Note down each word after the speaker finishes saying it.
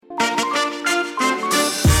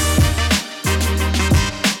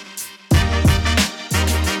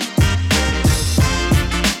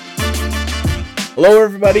Hello,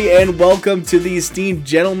 everybody, and welcome to the Esteemed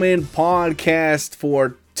Gentlemen podcast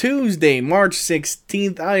for Tuesday, March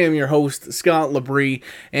 16th. I am your host, Scott Labrie,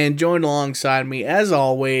 and joined alongside me, as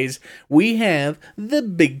always, we have the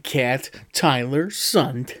big cat, Tyler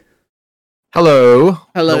Sund. Hello.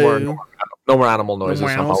 Hello. No more animal noises. No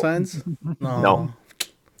more animal signs? No.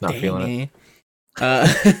 Not feeling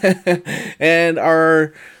it. And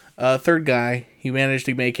our third guy, he managed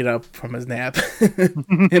to make it up from his nap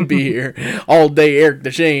and be here all day, Eric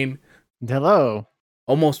Deshane. Hello.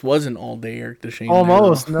 Almost wasn't all day, Eric Deshane.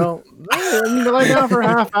 Almost, no. I'm like out for a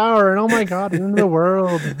half hour, and oh my god, into the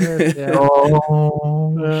world. Yeah.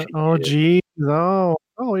 Oh, geez. We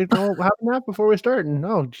don't have a nap before we start. And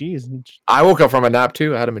oh, geez. I woke up from a nap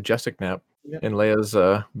too. I had a majestic nap in Leia's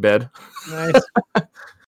bed. Nice.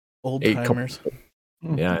 Old timers.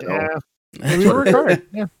 Yeah, I know. Yeah. We work hard.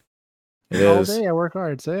 Yeah. It all is. day I work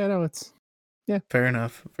hard, so I know it's Fair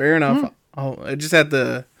enough. I just had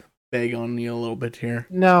to beg on you a little bit here.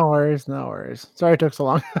 No worries. Sorry it took so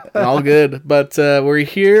long. All good. But we're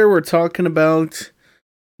here. We're talking about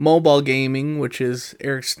mobile gaming, which is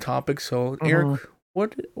Eric's topic. So, Eric,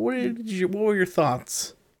 what were your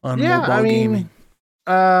thoughts on mobile gaming?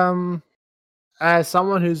 As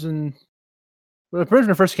someone who's been when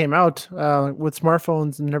it first came out, with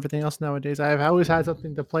smartphones and everything else nowadays, I've always had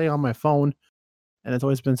something to play on my phone, and it's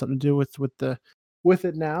always been something to do with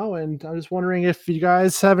it now. And I'm just wondering if you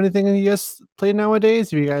guys have anything you guys play nowadays.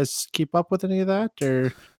 Do you guys keep up with any of that?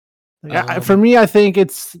 Or for me, I think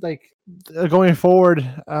it's like going forward.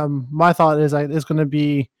 My thought is it's going to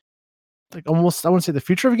be like almost, I wouldn't say the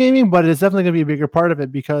future of gaming, but it's definitely going to be a bigger part of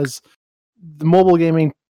it because the mobile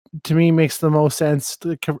gaming to me makes the most sense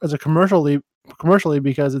as a commercially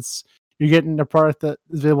because you're getting a product that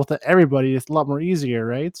is available to everybody. It's a lot more easier,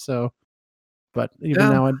 right? So, but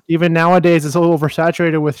even nowadays, it's so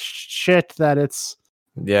oversaturated with shit that it's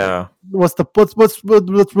What's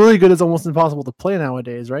really good is almost impossible to play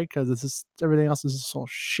nowadays, right? Because it's just everything else is just so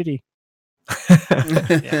shitty.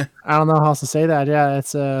 I don't know how else to say that. Yeah,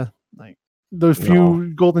 it's like those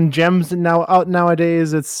few golden gems out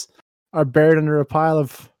nowadays. Are buried under a pile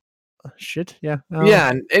of shit.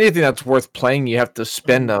 And anything that's worth playing, you have to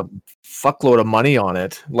spend a fuckload of money on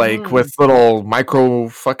it, like with little micro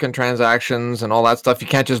fucking transactions and all that stuff. You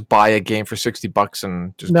can't just buy a game for $60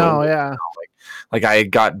 and just like I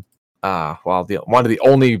got one of the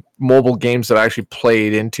only mobile games that I actually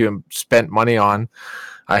played into and spent money on.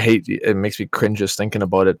 It makes me cringe just thinking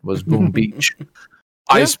about it, was Boom Beach.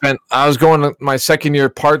 I was going to my second year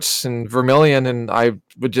parts in Vermilion, and I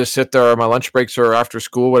would just sit there on my lunch breaks or after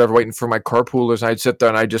school, whatever, waiting for my carpoolers. And I'd sit there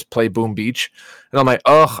and I'd just play Boom Beach. And I'm like,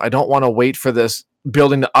 I don't want to wait for this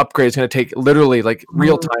building to upgrade. It's going to take literally like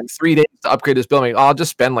real time 3 days to upgrade this building. I'll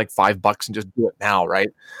just spend like $5 and just do it now, right?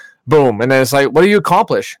 Boom. And then it's like, what do you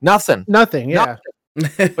accomplish? Nothing. Yeah.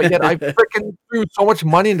 But yet I freaking threw so much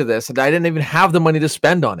money into this that I didn't even have the money to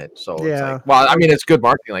spend on it. So it's like, well, I mean, it's good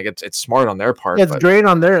marketing. Like it's smart on their part. It's great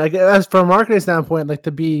on their, like, as from a marketing standpoint, like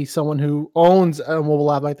to be someone who owns a mobile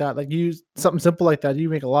app like that, like use something simple like that, you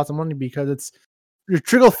make a lot of money because it's you're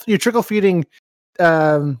trickle feeding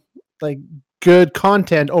like good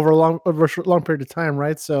content over a long period of time,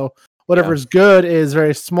 right? So whatever's good is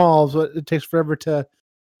very small, so it takes forever to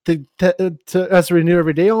renew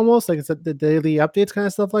every day, almost like it's the daily updates kind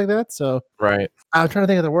of stuff like that. So right, I'm trying to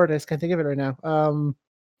think of the word. I just can't think of it right now. I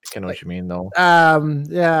know what you mean though.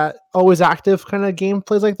 Always active kind of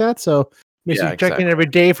gameplays like that. So makes you check in every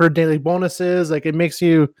day for daily bonuses. Like it makes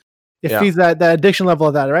you, feeds that addiction level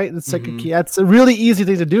of that, right? It's like it's a really easy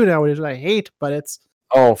thing to do nowadays, which I hate, but it's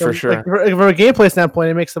for sure. Like, from a gameplay standpoint,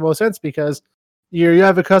 it makes the most sense because you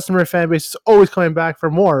have a customer fan base that's always coming back for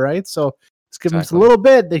more, right? So just give them just a little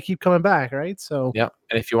bit, they keep coming back, right? So and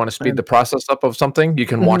if you want to speed the process up of something, you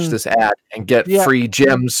can watch this ad and get free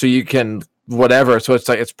gems, so you can whatever. So it's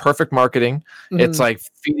like it's perfect marketing. It's like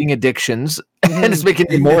feeding addictions, and it's making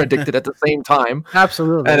you more addicted at the same time.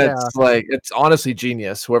 Absolutely, and it's like it's honestly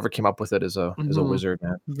genius. Whoever came up with it is a wizard,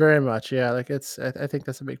 man. Very much, Like I think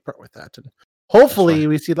that's a big part with that. And hopefully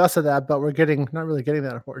we see less of that, but we're not really getting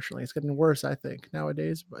that. Unfortunately, it's getting worse, I think,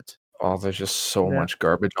 nowadays. But there's just so much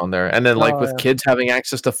garbage on there. And then with kids having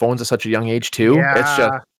access to phones at such a young age too, it's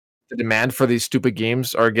just the demand for these stupid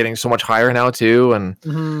games are getting so much higher now too. And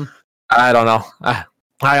I don't know.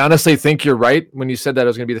 I honestly think you're right when you said that it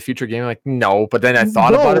was going to be the future game. Like, no, but then I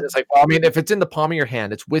thought about it. It's like, well, I mean, if it's in the palm of your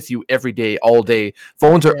hand, it's with you every day, all day.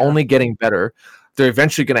 Phones are only getting better. They're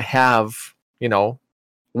eventually going to have,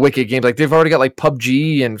 wicked games. Like they've already got like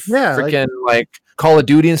PUBG and freaking like Call of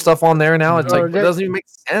Duty and stuff on there now. It's like it doesn't even make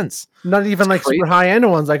sense. Not even like super high end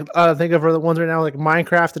ones. Like think of the ones right now, like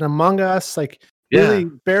Minecraft and Among Us. Like really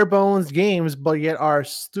bare bones games, but yet are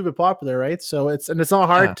stupid popular, right? So it's not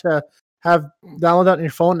hard to have download that on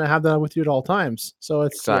your phone and have that with you at all times. So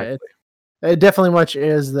it's it definitely much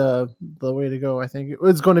is the way to go. I think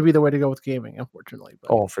it's going to be the way to go with gaming, unfortunately.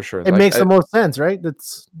 But for sure. It makes the most sense, right?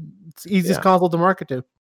 It's the easiest console to market to.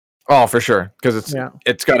 Oh, for sure, because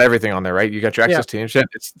it's got everything on there, right? You got your access to the internet.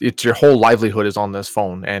 It's your whole livelihood is on this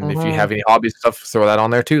phone, and if you have any hobby stuff, throw that on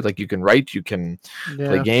there too. Like you can write, you can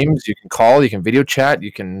play games, you can call, you can video chat,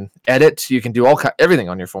 you can edit, you can do everything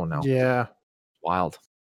on your phone now. Yeah, wild.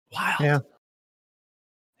 Yeah.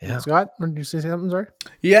 Scott, did you say something? Sorry.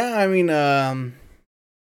 Yeah, I mean,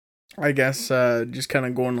 I guess just kind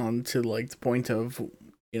of going on to like the point of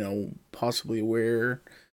possibly where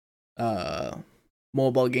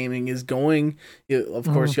mobile gaming is going. Of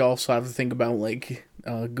course, you also have to think about like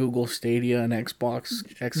Google Stadia and Xbox.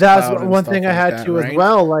 That's one thing I had to as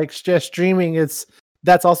well. Like just streaming,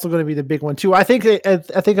 that's also going to be the big one too. I think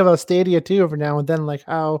about Stadia too every now and then, like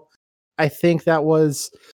how I think that was.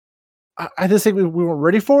 I just think we weren't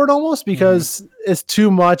ready for it almost because it's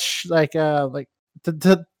too much. Like to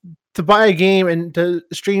buy a game and to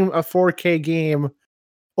stream a 4K game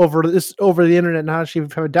over the internet and not actually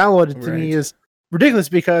have it downloaded to me is ridiculous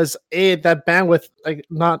because that bandwidth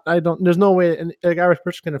there's no way an average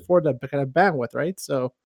person can afford that kind of bandwidth, right?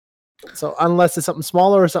 So unless it's something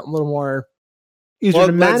smaller or something a little more easier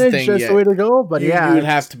to manage, that's the way to go. But you would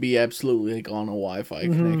have to be absolutely like on a Wi-Fi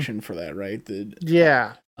connection for that, right?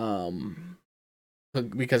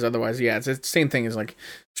 Because otherwise, it's the same thing as like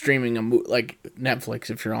streaming like Netflix.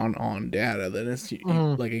 If you're on data, then it's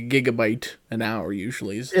like a gigabyte an hour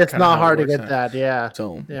usually. It's not hard to get that,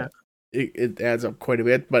 So it adds up quite a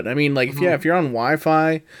bit. But I mean, like if you're on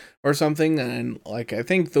Wi-Fi or something, and like I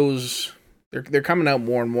think those they're coming out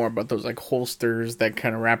more and more about those like holsters that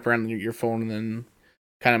kind of wrap around your phone and then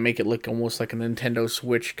kind of make it look almost like a Nintendo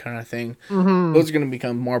Switch kind of thing. Those are going to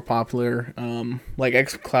become more popular. Like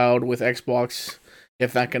xCloud with Xbox,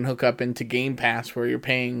 if that can hook up into Game Pass where you're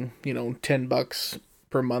paying, $10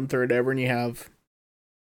 per month or whatever, and you have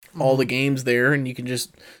all the games there and you can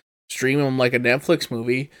just stream them like a Netflix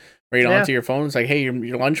movie right onto your phone. It's like, hey,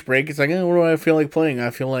 your lunch break. It's like, what do I feel like playing?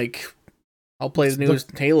 I feel like I'll play the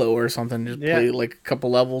newest Halo or something. Just play like a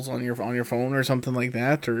couple levels on your phone or something like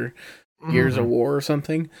that, or Gears of War or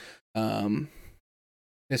something.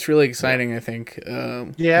 It's really exciting, I think.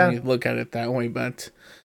 When you look at it that way. But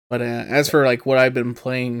as for like what I've been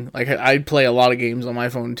playing, like I play a lot of games on my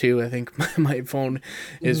phone too. I think my phone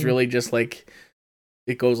is really just like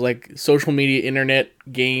it goes like social media, internet,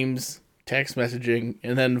 games, text messaging,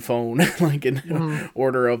 and then phone, like in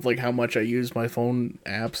order of like how much I use my phone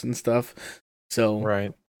apps and stuff.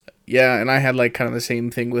 So yeah, and I had like kind of the same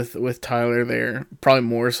thing with Tyler there, probably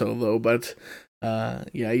more so though. But I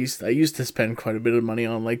used to spend quite a bit of money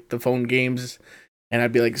on like the phone games, and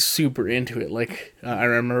I'd be like super into it. Like I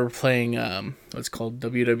remember playing what's called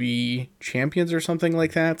WWE Champions or something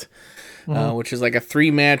like that, which is like a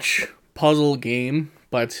 3-match puzzle game,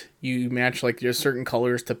 but you match like your certain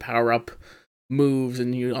colors to power up moves,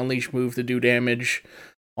 and you unleash moves to do damage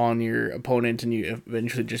on your opponent, and you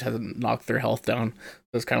eventually just have to knock their health down.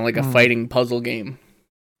 So it's kind of like a fighting puzzle game.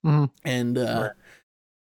 And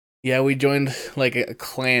we joined like a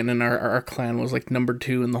clan, and our clan was like number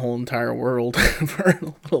 2 in the whole entire world for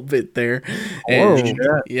a little bit there. And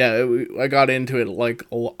I got into it like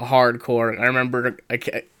hardcore. I remember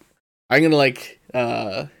I'm gonna like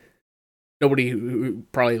nobody who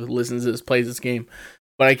probably listens to this plays this game,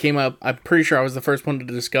 but I came up. I'm pretty sure I was the first one to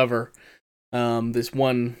discover this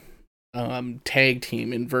one tag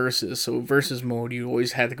team in versus. So versus mode, you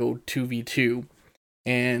always had to go 2v2,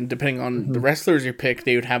 and depending on the wrestlers you pick,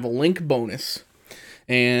 they would have a link bonus.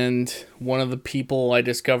 And one of the people I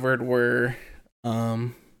discovered were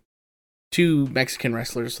 2 Mexican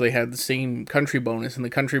wrestlers. So they had the same country bonus, and the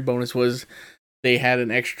country bonus was they had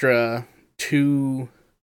an extra 2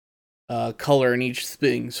 color in each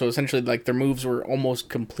thing. So essentially, like, their moves were almost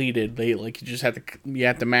completed. They like you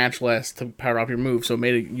had to match less to power up your move. So it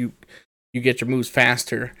made it you get your moves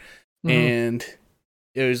faster. And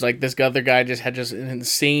it was like this other guy just had an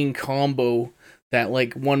insane combo that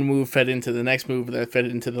like one move fed into the next move that fed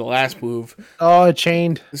into the last move. Oh, it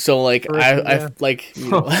chained. So like I like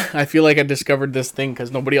I feel like I discovered this thing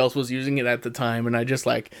because nobody else was using it at the time, and I just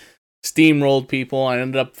like steamrolled people. I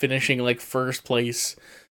ended up finishing like first place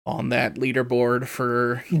on that leaderboard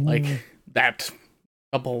for like that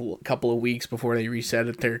couple of weeks before they reset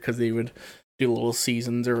it there, because they would do little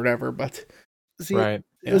seasons or whatever. But is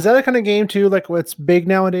that a kind of game too? Like what's big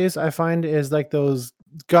nowadays, I find, is like those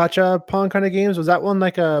gotcha pawn kind of games? Was that one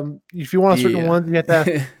like if you want a certain Yeah. one, you have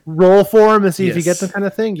to roll for them and see if you get Yes. them kind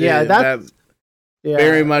of thing? Yeah, that yeah,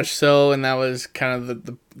 very much so, and that was kind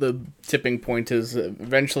of the tipping point. Is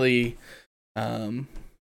eventually, being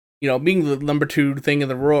the number 2 thing in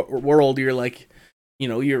the world, you're like,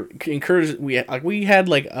 you're encouraged. We had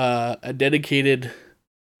like a dedicated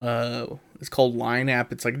it's called Line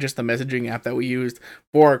app. It's like just the messaging app that we used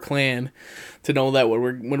for our clan to know that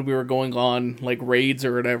when we were going on like raids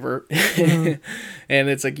or whatever. And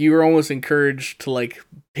it's like you were almost encouraged to like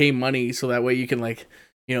pay money so that way you can like,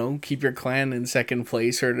 keep your clan in second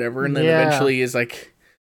place or whatever. And then eventually it's like,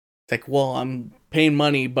 well, I'm paying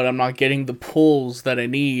money, but I'm not getting the pulls that I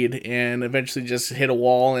need, and eventually just hit a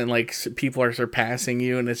wall and like people are surpassing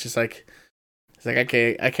you, and it's just like,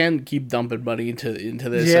 okay, I can't keep dumping money into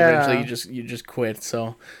this. Yeah. Eventually, you just quit.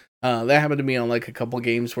 So that happened to me on like a couple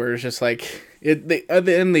games where it's just like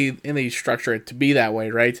they structure it to be that way,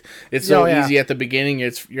 right? It's so easy at the beginning.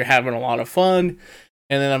 You're having a lot of fun,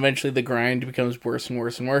 and then eventually the grind becomes worse and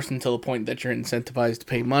worse and worse until the point that you're incentivized to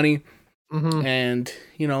pay money. Mm-hmm. And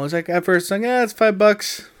it's like at first like, it's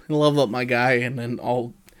 $5 and level up my guy, and then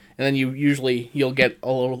you'll get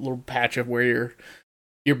a little patch of where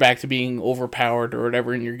you're back to being overpowered or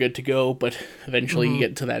whatever, and you're good to go. But eventually you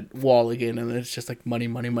get to that wall again, and it's just like money.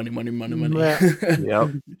 Yeah.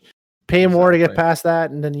 Yep. Pay more to get past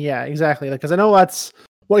that, and then exactly. Because I know that's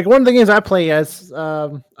like one of the games I play as.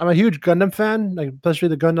 I'm a huge Gundam fan, like especially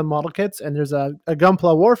the Gundam model kits. And there's a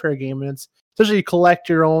Gunpla Warfare game, and it's essentially you collect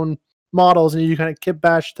your own models, and you kind of kit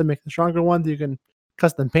bash to make the stronger ones. You can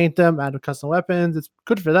custom paint them, add custom weapons. It's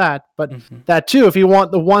good for that. But that too, if you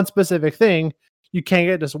want the one specific thing, you can't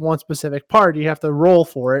get just one specific part. You have to roll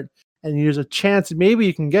for it, and there's a chance maybe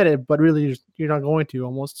you can get it, but really you're not going to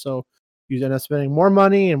almost. So you end up spending more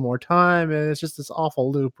money and more time, and it's just this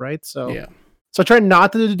awful loop, right? So so I try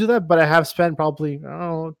not to do that, but I have spent probably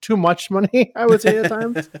too much money, I would say at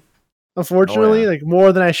times. Unfortunately, like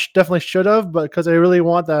more than I definitely should have, but because I really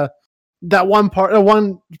want that one part of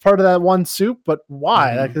that one soup. But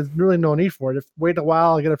why? Like there's really no need for it. If wait a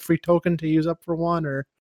while, I get a free token to use up for one, or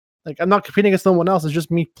like I'm not competing against someone else. It's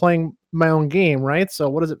just me playing my own game, right? So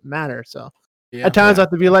what does it matter? So at times I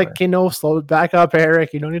have to be like, okay, no, slow it back up,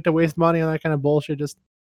 Eric. You don't need to waste money on that kind of bullshit. Just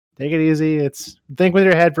take it easy. It's think with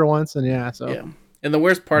your head for once, and And the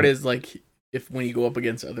worst part is like when you go up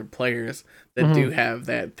against other players that do have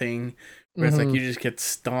that thing where it's like you just get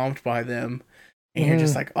stomped by them, and you're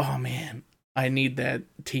just like, oh man, I need that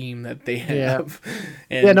team that they have.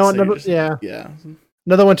 And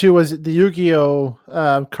Another one too was the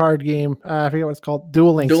Yu-Gi-Oh card game. I forget what it's called.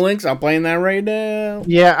 Duel Links. Duel Links. I'm playing that right now.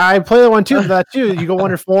 Yeah, I play that one too. That too. You go on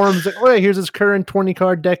your forums like, oh yeah, here's this current 20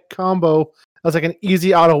 card deck combo. That's like an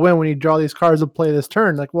easy auto win when you draw these cards to play this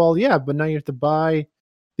turn. Like, well, yeah, but now you have to buy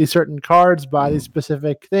these certain cards, buy these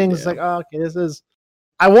specific things. It's like, oh, okay,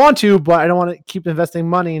 I want to, but I don't want to keep investing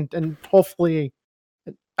money, and hopefully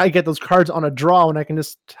I get those cards on a draw when I can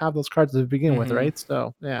just have those cards to begin with, right?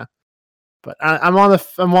 So yeah. But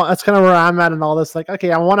that's kind of where I'm at in all this. Like,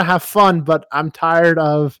 okay, I want to have fun, but I'm tired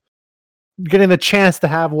of getting the chance to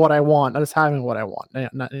have what I want, not just having what I want,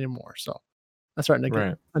 not anymore. So that's starting to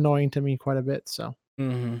get annoying to me quite a bit. So,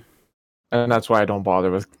 and that's why I don't bother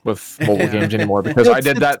with mobile games anymore, because I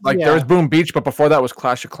did that. Like there was Boom Beach, but before that was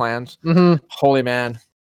Clash of Clans. Holy man!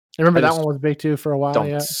 I remember that one was big too for a while.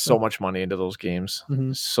 Dumped so much money into those games.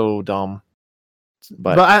 So dumb.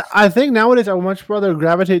 But I think nowadays I would much rather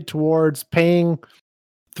gravitate towards paying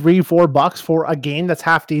 $3-4 for a game that's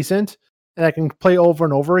half decent and I can play over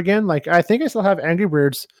and over again. Like I think I still have Angry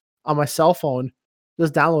Birds on my cell phone,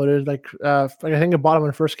 just downloaded. Like I think I bought it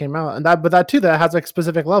when it first came out, and that too that has like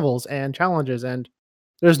specific levels and challenges, and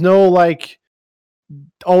there's no like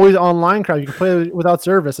always online crowd. You can play without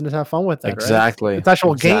service and just have fun with that. Exactly, right? It's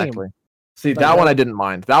actual game. See, that one I didn't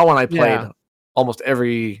mind. That one I played. Almost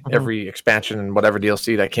every expansion and whatever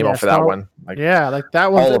DLC that came out for that one. Like, like that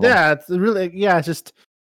one. It's really it's just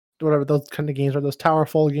whatever those kind of games are, those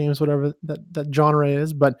towerful games, whatever that genre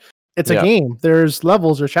is. But it's a game. There's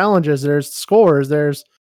levels, there's challenges, there's scores, there's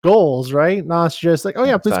goals, right? Not it's just like, oh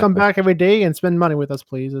yeah, please come back every day and spend money with us,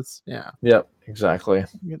 please. It's Yep, exactly.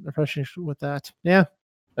 Get refreshing with that. Yeah.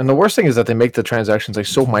 And the worst thing is that they make the transactions like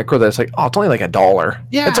so micro that it's like, oh, it's only like $1.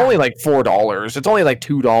 Yeah, it's only like $4. It's only like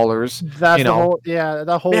 $2. That's the whole. Yeah,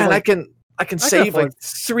 that whole. Man, like, I can save like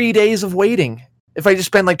 3 days of waiting if I just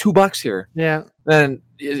spend like $2 here. Yeah. Then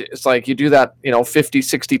it's like you do that, 50,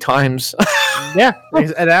 60 times. Yeah,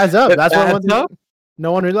 it adds up. That's what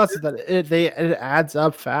no one realizes that it adds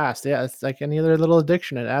up fast. Yeah, it's like any other little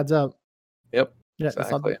addiction. It adds up. Yep. Yeah,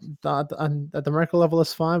 exactly. At the micro level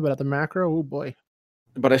is fine, but at the macro, oh boy.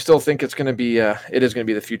 but I still think it's going to be it is going to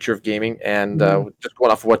be the future of gaming. And just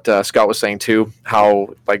going off of what Scott was saying too, how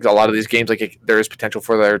like a lot of these games, like there is potential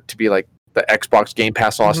for there to be like the Xbox Game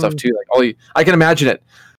Pass, all that stuff too. Like I can imagine it.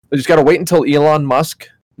 They just got to wait until Elon Musk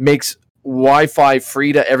makes Wi-Fi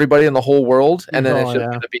free to everybody in the whole world, and then it's just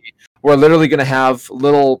going to be. We're literally going to have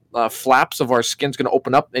little flaps of our skin's going to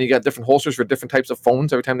open up, and you got different holsters for different types of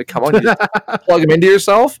phones every time they come out. You just plug them into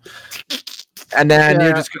yourself, and then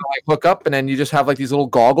you're just going to like hook up, and then you just have like these little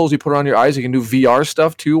goggles you put on your eyes. You can do VR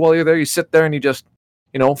stuff too while you're there. You sit there and you just,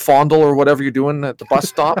 fondle or whatever you're doing at the bus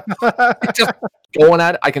stop. Just going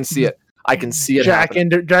at it. I can see it. I can see it. Jack and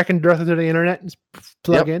directly to the internet and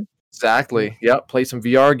plug in. Exactly. Yep. Play some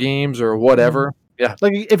VR games or whatever. Yeah.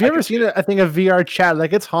 Like if you ever seen it, I think a VR chat,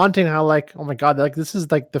 like it's haunting how like, oh my God, like this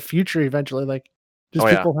is like the future eventually. Like just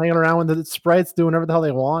people hanging around with the sprites doing whatever the hell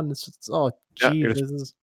they want. It's just, oh geez, this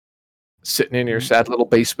is sitting in your sad little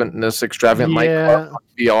basement in this extravagant light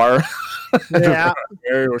VR. Yeah.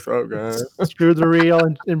 Hey, what's up, guys? Screw the real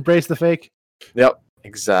and embrace the fake. Yep.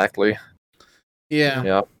 Exactly. Yeah.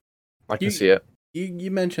 Yep. I can see it.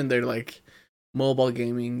 You mentioned they're like mobile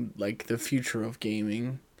gaming, like the future of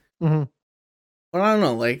gaming. Mm-hmm. But I don't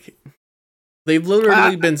know, like they've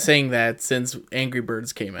literally been saying that since Angry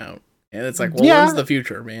Birds came out, and it's like, well, when's the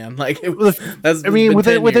future, man? Like,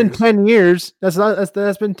 within 10 years,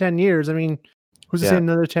 that's been 10 years. I mean, who's to say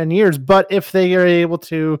another 10 years? But if they are able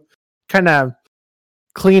to kind of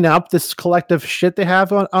clean up this collective shit they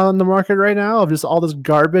have on the market right now of just all this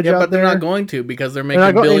garbage out there. But they're not going to because they're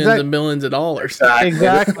making billions and millions of dollars.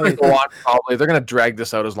 Exactly. Probably they're going to drag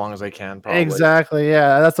this out as long as they can. Probably. Exactly.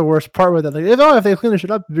 Yeah, that's the worst part with it. Like, if they clean this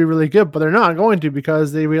shit up, it'd be really good. But they're not going to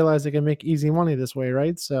because they realize they can make easy money this way,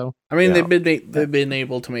 right? So I mean, they've been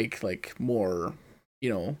able to make like more,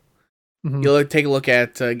 You'll take a look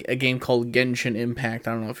at a game called Genshin Impact.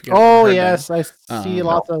 I don't know if you guys heard yes, that. I see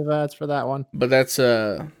lots of ads for that one. But that's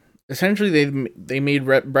essentially they made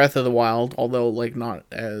Breath of the Wild, although like not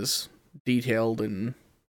as detailed and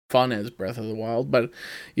fun as Breath of the Wild. But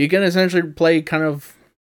you can essentially play kind of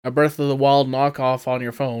a Breath of the Wild knockoff on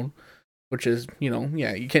your phone, which is you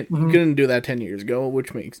couldn't do that 10 years ago,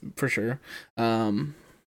 which makes for sure. But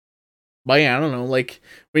yeah, I don't know. Like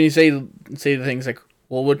when you say the things like,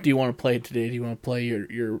 well, what do you want to play today? Do you want to play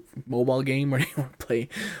your mobile game, or do you want to play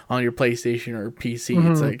on your PlayStation or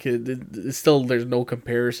PC? It's like it's still there's no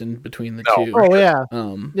comparison between the two. Oh yeah,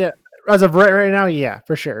 yeah. As of right now, yeah,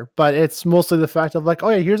 for sure. But it's mostly the fact of like, oh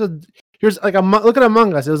yeah, here's like look at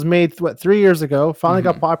Among Us. It was made 3 years ago. Finally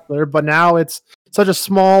got popular, but now it's such a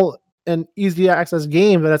small and easy to access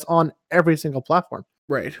game that it's on every single platform.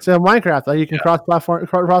 Right. So Minecraft, like you can cross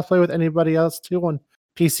play with anybody else too on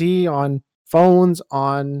PC, on phones,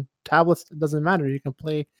 on tablets. It doesn't matter. You can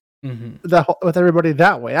play with everybody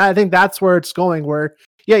that way. I think that's where it's going. Where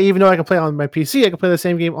even though I can play on my PC, I can play the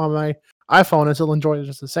same game on my iPhone and still enjoy it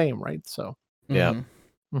just the same, right? So I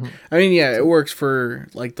mean, it works for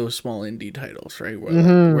like those small indie titles, right?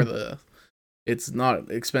 Where it's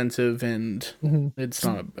not expensive and it's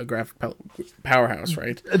not a graphic powerhouse,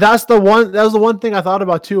 right? That was the one thing I thought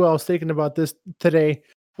about too. I was thinking about this today.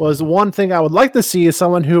 Was one thing I would like to see is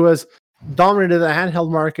someone who has dominated the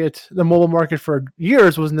handheld market, the mobile market for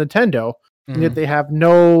years was Nintendo, and yet they have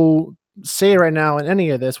no say right now in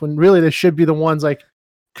any of this. When really they should be the ones like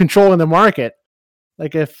controlling the market.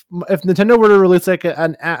 Like if Nintendo were to release like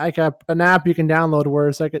an app you can download where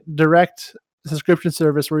it's like a direct subscription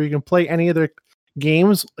service where you can play any of their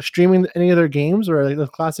games, streaming any of their games or like the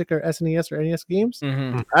classic or SNES or NES games,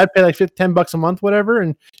 I'd pay like $10 a month, whatever,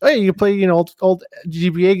 and you play old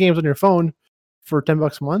GBA games on your phone for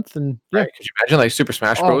 $10 a month, and could you imagine like Super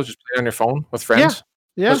Smash Bros. Just play on your phone with friends?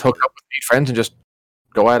 Yeah, just hook up with 8 friends and just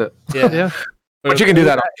go at it. Yeah. But you can do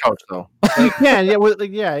that on the couch though. You can,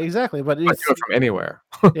 exactly. But you can do it from anywhere.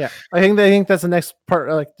 I think that's the next part,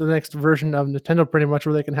 like the next version of Nintendo, pretty much,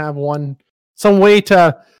 where they can have some way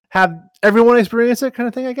to have everyone experience it, kind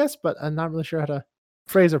of thing, I guess. But I'm not really sure how to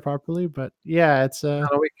phrase it properly. But it's I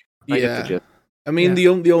mean, the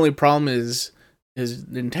only problem is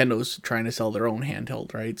Nintendo's trying to sell their own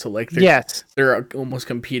handheld, right? So like they're almost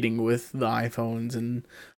competing with the iPhones and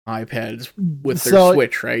iPads with their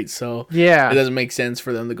Switch, right? So it doesn't make sense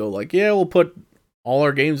for them to go like, we'll put all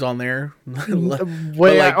our games on there.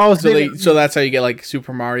 So that's how you get like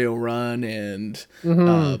Super Mario Run and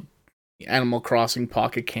Animal Crossing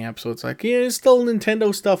Pocket Camp. So it's like, it's still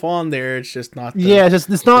Nintendo stuff on there. It's just not.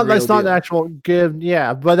 It's not the actual good.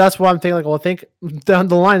 Yeah, but that's what I'm thinking. Like, well, I think down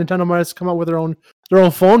the line, Nintendo might come up with their own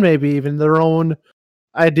phone, maybe even their own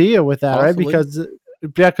idea with that, right? Because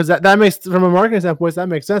that makes, from a marketing standpoint, that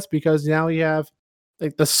makes sense because now you have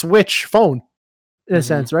like the Switch phone in a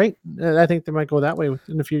sense, right? And I think they might go that way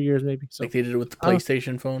in a few years, maybe. So Like they did it with the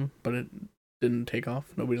PlayStation phone, but it didn't take off.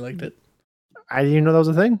 Nobody liked it. I didn't even know that was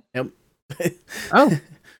a thing. Yep. Oh,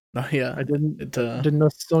 no, yeah. I didn't. It, Didn't know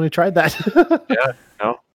Sony tried that. Yeah,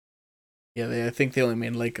 no. Yeah, I think they only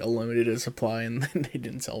made like a limited supply, and they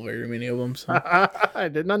didn't sell very many of them. So. I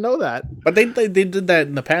did not know that. But they did that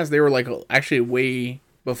in the past. They were like actually way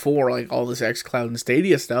before like all this xCloud and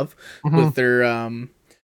Stadia stuff with their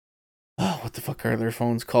what the fuck are their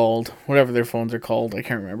phones called? Whatever their phones are called, I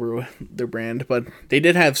can't remember their brand. But they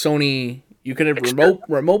did have Sony. You could have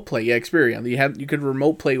remote play. Yeah, Xperia. You could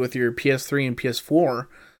remote play with your PS3 and PS4.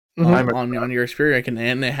 On your Xperia,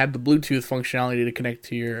 and it had the Bluetooth functionality to connect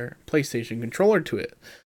to your PlayStation controller to it.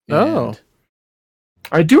 Oh,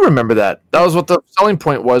 I do remember that. That was what the selling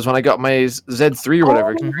point was when I got my Z3 or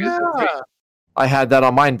whatever. Yeah. I had that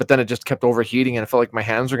on mine, but then it just kept overheating, and I felt like my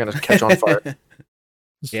hands were going to catch on fire.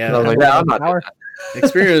 Yeah, I'm not doing that.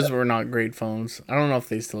 Xperias were not great phones. I don't know if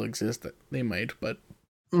they still exist. They might, but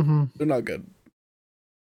they're not good.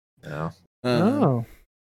 No.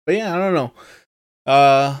 But yeah, I don't know.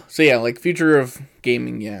 So yeah, like future of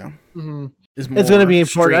gaming, it's going to be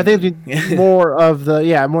important. Streaming. I think more of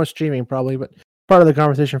more streaming probably, but part of the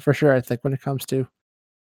conversation for sure. I think when it comes to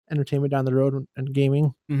entertainment down the road and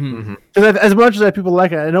gaming, because as much as people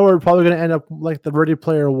like it, I know we're probably going to end up like the Ready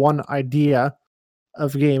Player One idea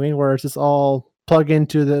of gaming, where it's just all plug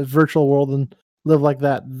into the virtual world and live like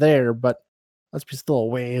that there, but. That's still a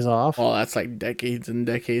ways off. Well, that's like decades and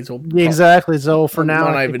decades. Exactly. So for now,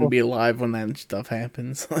 I might even be alive when that stuff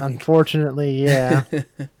happens. Unfortunately, yeah.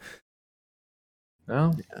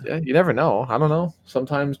 No, yeah, you never know. I don't know.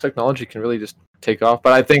 Sometimes technology can really just take off.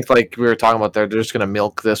 But I think, like we were talking about there, they're just going to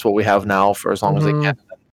milk this what we have now for as long as they can, and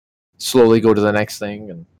slowly go to the next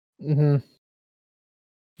thing. And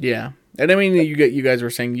yeah, and I mean, you guys were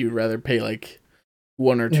saying you'd rather pay like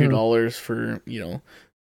 $1 or $2 for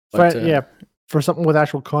for something with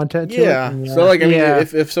actual content. So like I mean,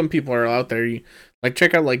 if some people are out there, you like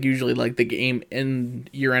check out like usually like the game and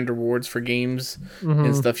year-end rewards for games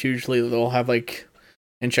and stuff. Usually they'll have like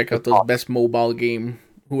and check out those best mobile game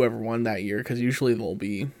whoever won that year, because usually they'll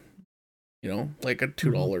be like a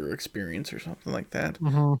 $2 experience or something like that.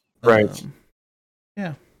 Right.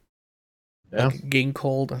 Yeah. Like a game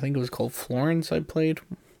called, I think it was called Florence. I played.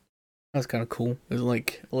 That was kind of cool. It was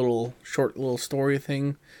like a short story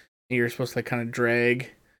thing. You're supposed to like kind of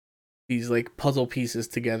drag these like puzzle pieces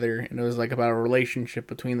together, and it was like about a relationship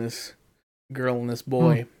between this girl and this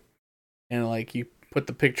boy, and like you put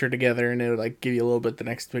the picture together, and it would like give you a little bit the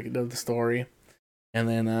next bit of the story, and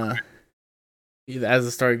then as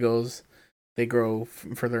the story goes, they grow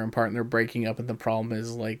further apart and they're breaking up, and the problem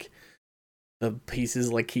is like the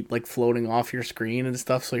pieces like keep like floating off your screen and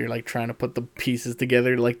stuff, so you're like trying to put the pieces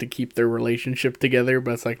together like to keep their relationship together,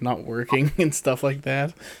 but it's like not working and stuff like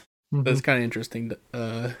that. That's kind of interesting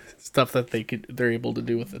stuff that they're able to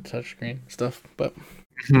do with the touchscreen stuff. But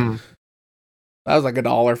that was like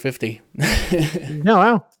 $1.50. No,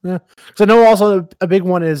 wow, yeah. So I know also a big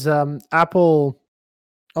one is Apple.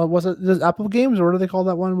 Was it Apple Games, or what do they call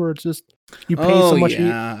that one where it's just you pay so much?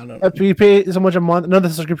 Yeah, I don't know. You pay so much a month. Another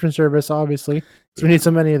subscription service, obviously. So we need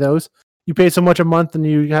so many of those. You pay so much a month, and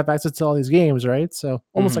you have access to all these games, right? So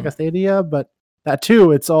almost like a Stadia, but that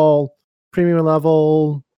too. It's all premium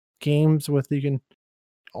level games with you can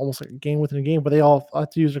almost like a game within a game, but they all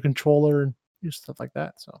have to use a controller and use stuff like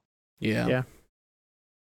that. So yeah.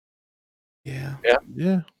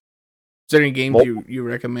 Is there any games you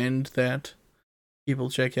recommend that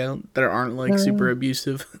people check out that aren't like super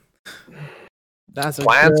abusive? That's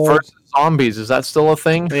Plants vs Zombies. Is that still a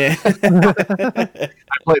thing? Yeah.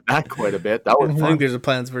 I played that quite a bit. That was I fun. think there's a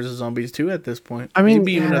Plants vs Zombies 2 at this point. I mean,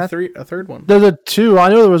 maybe even a third one. There's a 2. I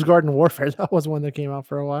know there was Garden Warfare. That was one that came out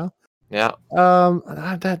for a while. Yeah.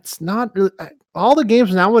 That's not really all the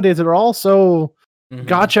games nowadays that are all so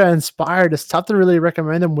gotcha inspired. It's tough to really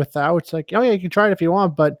recommend them without. It's like, oh yeah, you can try it if you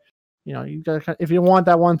want, but you gotta, if you want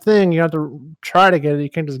that one thing, you have to try to get it. You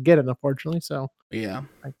can't just get it, unfortunately. So yeah,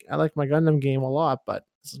 I like my Gundam game a lot, but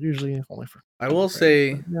it's usually only for. I will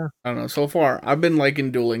say, I don't know. So far, I've been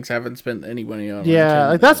liking Duel Links. I haven't spent any money on. Yeah,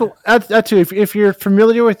 like that too. If you're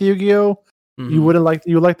familiar with Yu-Gi-Oh, you would like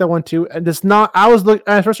that one too. And it's not. I was when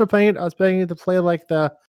I first started playing it, I was playing it to play like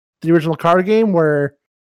the original card game where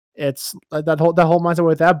it's like that whole mindset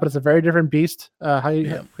with that, but it's a very different beast. How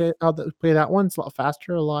you play that one? It's a lot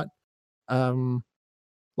faster, a lot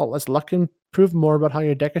less luck improved, more about how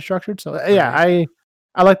your deck is structured. So I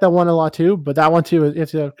like that one a lot too. But that one too,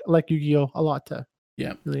 if you like Yu-Gi-Oh a lot to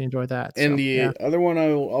really enjoy that. And the other one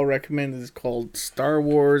I'll recommend is called Star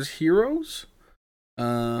Wars Heroes.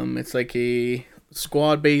 It's like a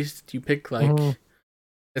squad based. You pick like Mhm.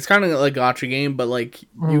 it's kind of like a gacha game, but like you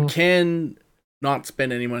Mhm. can not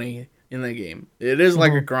spend any money in that game. It is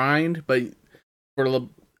like a Mhm. grind, but for the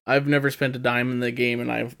I've never spent a dime in the game,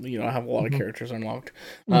 and I have a lot of Mhm. characters unlocked.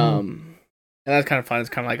 Mhm. And that's kind of fun. It's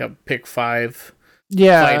kind of like a pick 5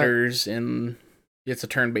 Yeah. fighters, and it's a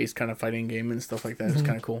turn based kind of fighting game and stuff like that. It's Mhm.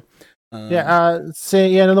 kind of cool.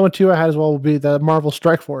 Another one too I had as well would be the Marvel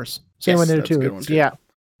Strike Force. Same Yes, one there that's a too. good one too. Yeah.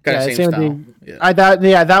 Kind of Yeah, same same with style. the-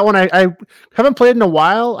 Yeah. that one I haven't played in a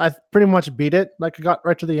while. I pretty much beat it. Like I got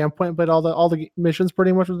right to the end point, but all the missions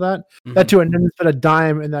pretty much with that. That Mhm. too, I didn't spend a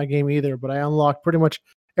dime in that game either. But I unlocked pretty much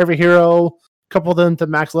every hero, couple of them to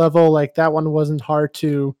max level. Like that one wasn't hard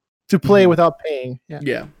to play Mhm. without paying. Yeah.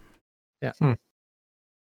 Yeah.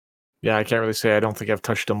 Yeah, I can't really say. I don't think I've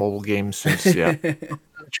touched a mobile game since. Yeah,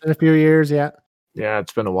 In a few years, yeah. yeah,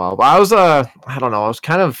 it's been a while. But I was I don't know. I was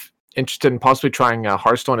kind of interested in possibly trying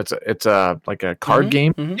Hearthstone. It's a like a card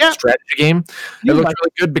game, Mhm. Yeah. strategy game. You It looks like-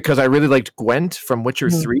 really good because I really liked Gwent from Witcher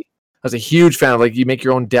Mhm. 3. I was a huge fan of like you make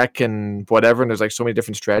your own deck and whatever, and there's like so many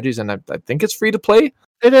different strategies, and I think it's free to play.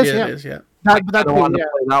 It is, Yeah, yeah. it is. Yeah. That, but I that don't too, want to yeah.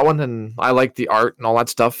 play that one, and I like the art and all that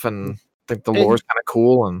stuff, and I think the And- lore is kind of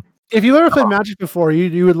cool. And If you ever played Magic before,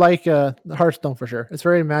 you would like Hearthstone for sure. It's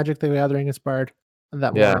very Magic the Gathering inspired on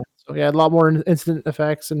that Yeah. one. So yeah, a lot more instant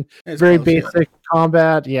effects and It's very close, yeah. basic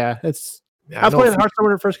combat. Yeah, it's. yeah, I know played if you- Hearthstone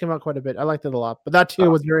when it first came out quite a bit. I liked it a lot, but that too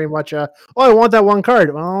was very much I want that one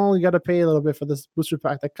card. Well, you got to pay a little bit for this booster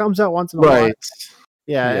pack that comes out once in a while. right.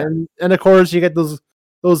 Yeah, Yeah. and of course you get those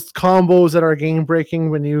combos that are game breaking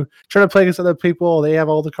when you try to play against other people. They have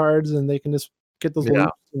all the cards and they can just get those Yeah.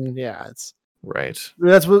 loops. And yeah, it's. Right.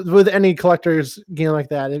 That's with any collector's game like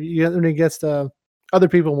that. If you when it gets to other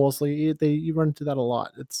people mostly, you run into that a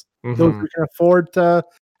lot. It's those Mhm. who can afford to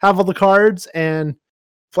have all the cards and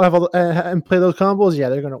have all and play those combos. Yeah,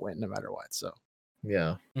 they're gonna win no matter what. So,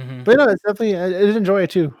 Yeah. Mhm. but no, it's definitely I did enjoy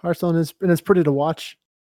it too. Hearthstone is and it's pretty to watch.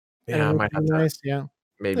 And Yeah, I it might looks have to nice. Yeah,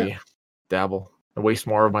 maybe dabble and waste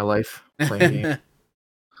more of my life playing games.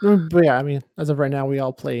 But yeah, I mean, as of right now, we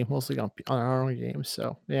all play mostly on our own games.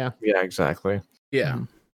 So yeah, Yeah, exactly. Yeah. Mhm.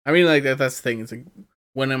 I mean, like that's the thing. It's like,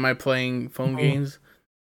 when am I playing phone Mhm. games?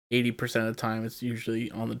 80% of the time, it's usually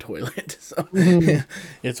on the toilet. So Mhm.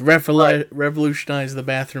 it's revolutionized the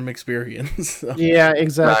bathroom experience. So, yeah,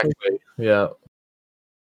 exactly. Yeah.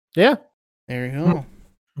 Yeah. there you go.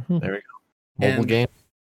 There we go. Mobile And- game.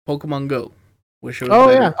 Pokemon Go. Wish it was Oh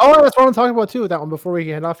better. yeah. Oh, that's what I'm talking about too. That one before we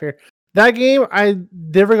get off here. That game I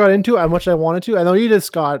never got into as much as I wanted to. I know you did,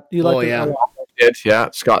 Scott. You liked it yeah. a lot. Yeah,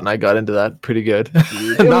 Scott and I got into that pretty good.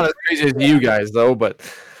 Dude. Not as crazy as you guys though, but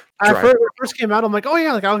When Try. it first came out, I'm like, oh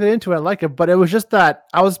yeah, like I'll get into it. I like it, but it was just that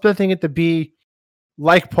I was expecting it to be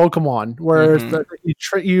like Pokemon, where it's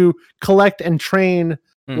Mhm. you collect and train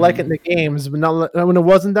like in Mhm. the games, but not when it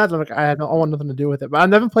wasn't that. I'm like, I want nothing to do with it. But I've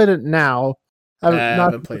never played it now. I not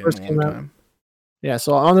haven't since played it it in first a came long out. time. Yeah,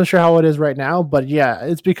 so I'm not sure how it is right now, but yeah,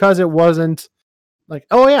 it's because it wasn't like,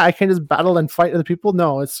 oh yeah, I can just battle and fight other people.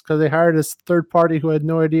 No, it's because they hired this third party who had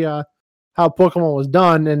no idea how Pokemon was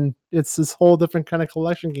done, and it's this whole different kind of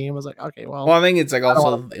collection game. I was like, okay, well, Well, I think it's like don't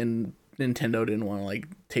also in Nintendo didn't want to like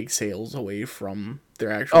take sales away from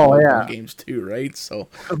their actual Oh, Pokemon yeah. games too, right? So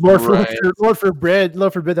Right. Lord forbid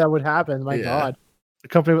that would happen. My Yeah. God, the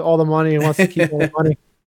company with all the money wants to keep all the money.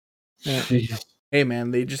 Yeah. Jeez. hey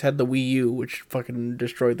man, they just had the Wii U, which fucking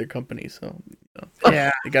destroyed their company. So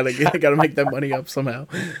Yeah. they gotta make that money up somehow.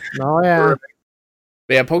 Oh yeah.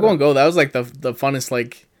 But yeah, Pokemon Go, that was like the funnest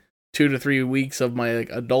like 2 to 3 weeks of my like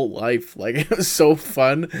adult life. Like it was so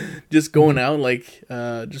fun just going out, like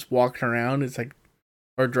just walking around. It's like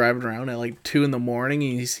or driving around at like 2 in the morning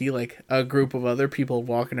and you see like a group of other people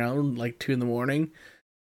walking out like 2 in the morning.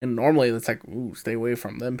 And normally it's like, ooh, stay away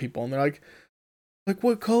from them people. And they're like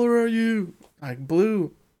what color are you? Like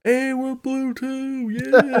blue. Hey, we're blue too.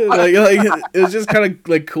 Yeah. like it was just kind of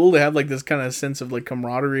like cool to have like this kind of sense of like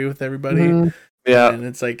camaraderie with everybody. Mhm. Yeah. And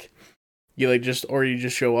it's like you like just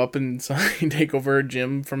show up and you take over a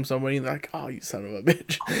gym from somebody and they're like, oh, you son of a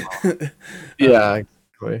bitch. Yeah.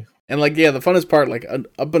 Exactly. And like yeah, the funnest part like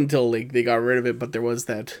up until like they got rid of it, but there was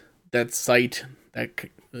that site that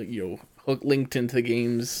linked into the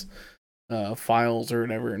game's files or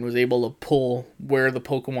whatever, and was able to pull where the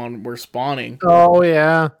Pokemon were spawning. Oh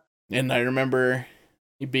yeah. And I remember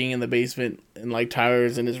being in the basement and like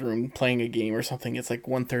Tyler's in his room playing a game or something. It's like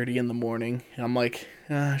 1:30 in the morning, and I'm like,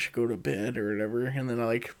 I should go to bed or whatever. And then I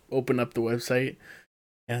like open up the website,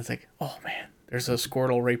 and it's like, oh man, there's a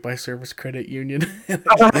Squirtle right by Service Credit Union. And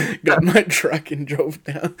I just got in my truck and drove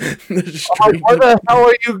down the street. Where the hell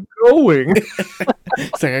are you going?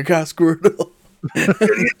 It's like I got Squirtle.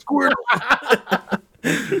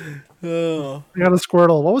 Oh. I got a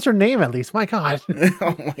Squirtle. What was her name at least? My God.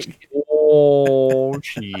 Oh my Oh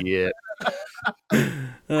shit!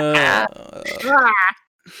 god.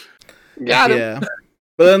 Got him. Yeah.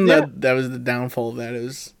 But then Yeah. that was the downfall of that. It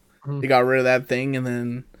was Mhm. they got rid of that thing, and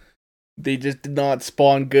then they just did not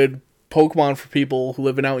spawn good Pokemon for people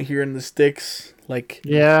living out here in the sticks. Like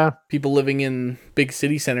Yeah. people living in big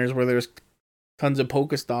city centers where there's tons of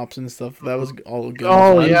Pokestops and stuff. That was all good.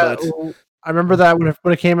 Oh and fun, yeah. But, I remember that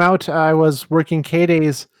when it came out. I was working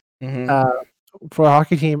K-Days Mhm. for a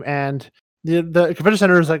hockey team, and the convention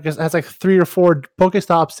center is has like 3 or 4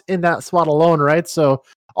 Pokestops in that spot alone, right? So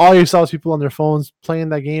all you saw was people on their phones playing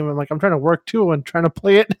that game. I'm like, I'm trying to work too and trying to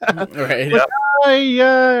play it. Right.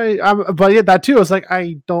 But yeah, that too. It's like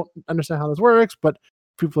I don't understand how this works, but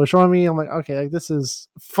people are showing me. I'm like, okay, like this is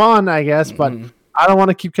fun, I guess, but Mhm. I don't want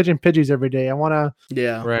to keep catching Pidgeys every day. I want to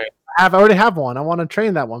Yeah. Right. I already have one. I want to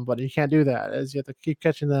train that one, but you can't do that. As you have to keep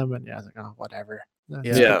catching them, and yeah, I was like, oh, whatever.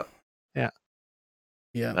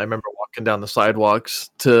 Yeah. I remember walking down the sidewalks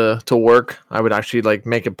to work. I would actually like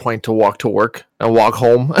make a point to walk to work and walk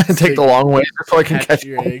home and take the long way so I can catch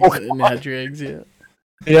your eggs and hatch your eggs. Yeah.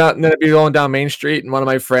 Yeah, and then I'd be going down Main Street, and one of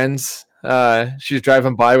my friends, she's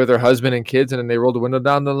driving by with her husband and kids, and then they roll the window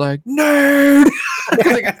down. They're like, "Nerd!"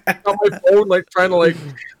 Like, on my phone, like trying to like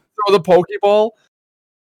throw the Pokeball.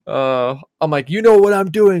 I'm like, you know what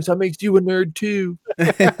I'm doing, so that makes you a nerd too.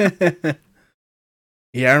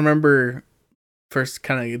 Yeah, I remember first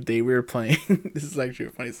kind of day we were playing. This is actually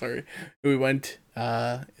a funny story. We went,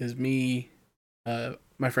 is me,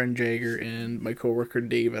 my friend Jagger, and my coworker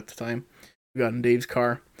Dave at the time. We got in Dave's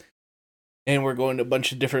car, and we're going to a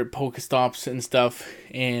bunch of different Pokestops and stuff.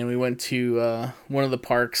 And we went to one of the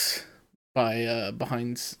parks by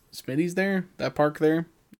behind Smitty's there, that park there,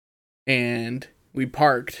 and we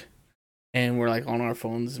parked. And we're like on our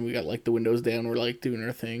phones, and we got like the windows down. We're like doing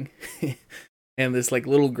our thing, and this like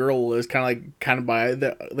little girl was kind of by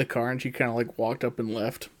the car, and she kind of like walked up and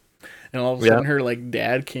left. And all of a sudden, her like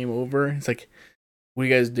dad came over. It's like, "What are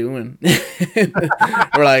you guys doing?"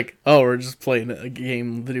 We're like, "Oh, we're just playing a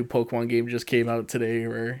game. The new Pokemon game just came out today."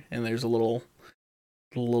 And there's a little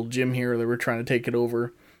gym here that we're trying to take it over.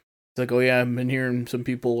 It's like, "Oh yeah, I've been hearing some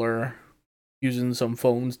people are using some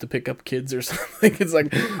phones to pick up kids or something." It's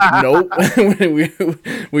like, nope,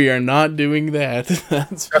 we are not doing that.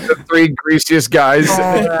 That's the 3 greasiest guys.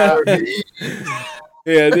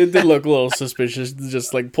 yeah, they look a little suspicious.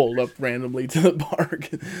 Just like pulled up randomly to the park.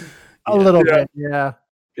 A little bit, yeah.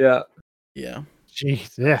 Yeah.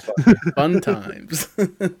 Jeez, yeah. Fun times.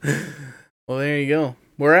 Well, there you go.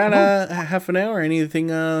 We're at half an hour. Anything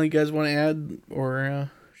you guys want to add,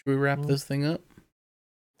 or should we wrap this thing up?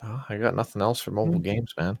 Oh, I got nothing else for mobile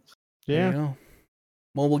games, man. There you Yeah. go.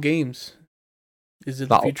 Mobile games. Is it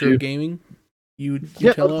the That'll future do. of gaming? You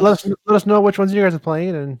Yeah, tell let us. us know which ones you guys are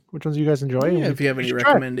playing and which ones you guys enjoy. Yeah, and if you have any should try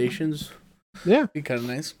it. recommendations, Yeah, be kind of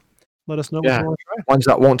nice. let us know Yeah. what you want to try. Ones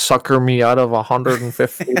that won't sucker me out of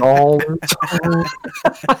 $150.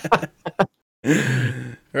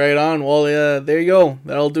 Right on. Well, there you go.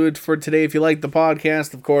 That'll do it for today. If you like the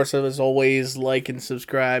podcast, of course, as always, like and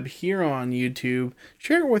subscribe here on YouTube.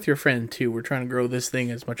 Share it with your friend, too. We're trying to grow this thing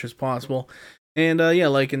as much as possible. And, yeah,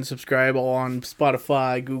 like and subscribe on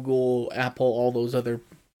Spotify, Google, Apple, all those other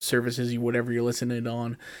services, whatever you're listening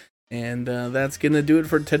on. And that's going to do it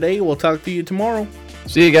for today. We'll talk to you tomorrow.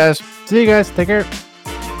 See you guys. See you guys. Take care.